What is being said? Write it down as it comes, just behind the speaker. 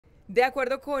De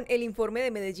acuerdo con el informe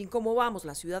de Medellín Cómo Vamos,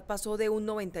 la ciudad pasó de un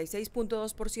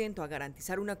 96,2% a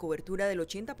garantizar una cobertura del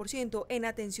 80% en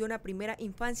atención a primera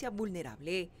infancia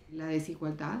vulnerable. La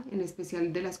desigualdad, en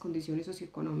especial de las condiciones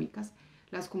socioeconómicas,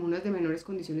 las comunas de menores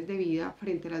condiciones de vida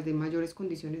frente a las de mayores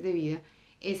condiciones de vida,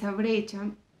 esa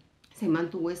brecha se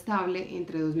mantuvo estable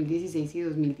entre 2016 y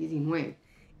 2019.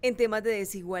 En temas de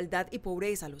desigualdad y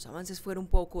pobreza, los avances fueron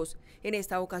pocos. En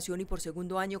esta ocasión y por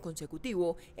segundo año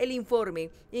consecutivo, el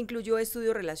informe incluyó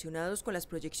estudios relacionados con las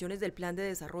proyecciones del Plan de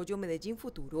Desarrollo Medellín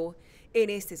Futuro. En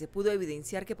este se pudo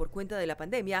evidenciar que por cuenta de la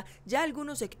pandemia, ya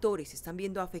algunos sectores se están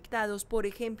viendo afectados, por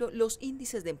ejemplo, los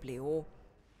índices de empleo.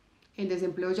 El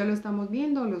desempleo ya lo estamos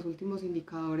viendo, los últimos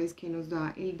indicadores que nos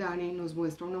da el DANE nos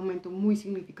muestra un aumento muy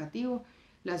significativo.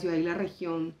 La ciudad y la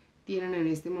región tienen en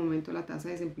este momento la tasa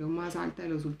de desempleo más alta de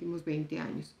los últimos 20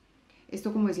 años.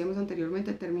 Esto, como decíamos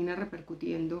anteriormente, termina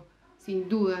repercutiendo sin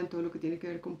duda en todo lo que tiene que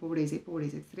ver con pobreza y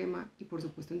pobreza extrema y por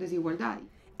supuesto en desigualdad.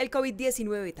 El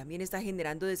COVID-19 también está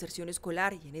generando deserción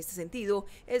escolar y en este sentido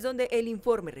es donde el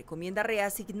informe recomienda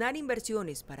reasignar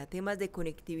inversiones para temas de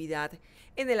conectividad.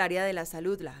 En el área de la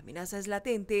salud la amenaza es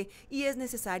latente y es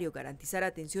necesario garantizar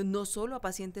atención no solo a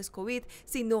pacientes COVID,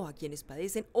 sino a quienes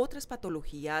padecen otras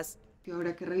patologías.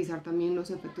 Habrá que revisar también los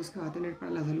efectos que va a tener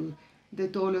para la salud de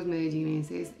todos los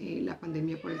medellinenses la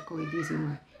pandemia por el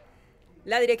COVID-19.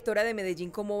 La directora de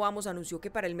Medellín Cómo Vamos anunció que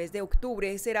para el mes de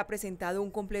octubre será presentado un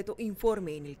completo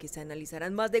informe en el que se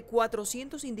analizarán más de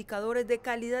 400 indicadores de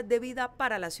calidad de vida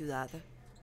para la ciudad.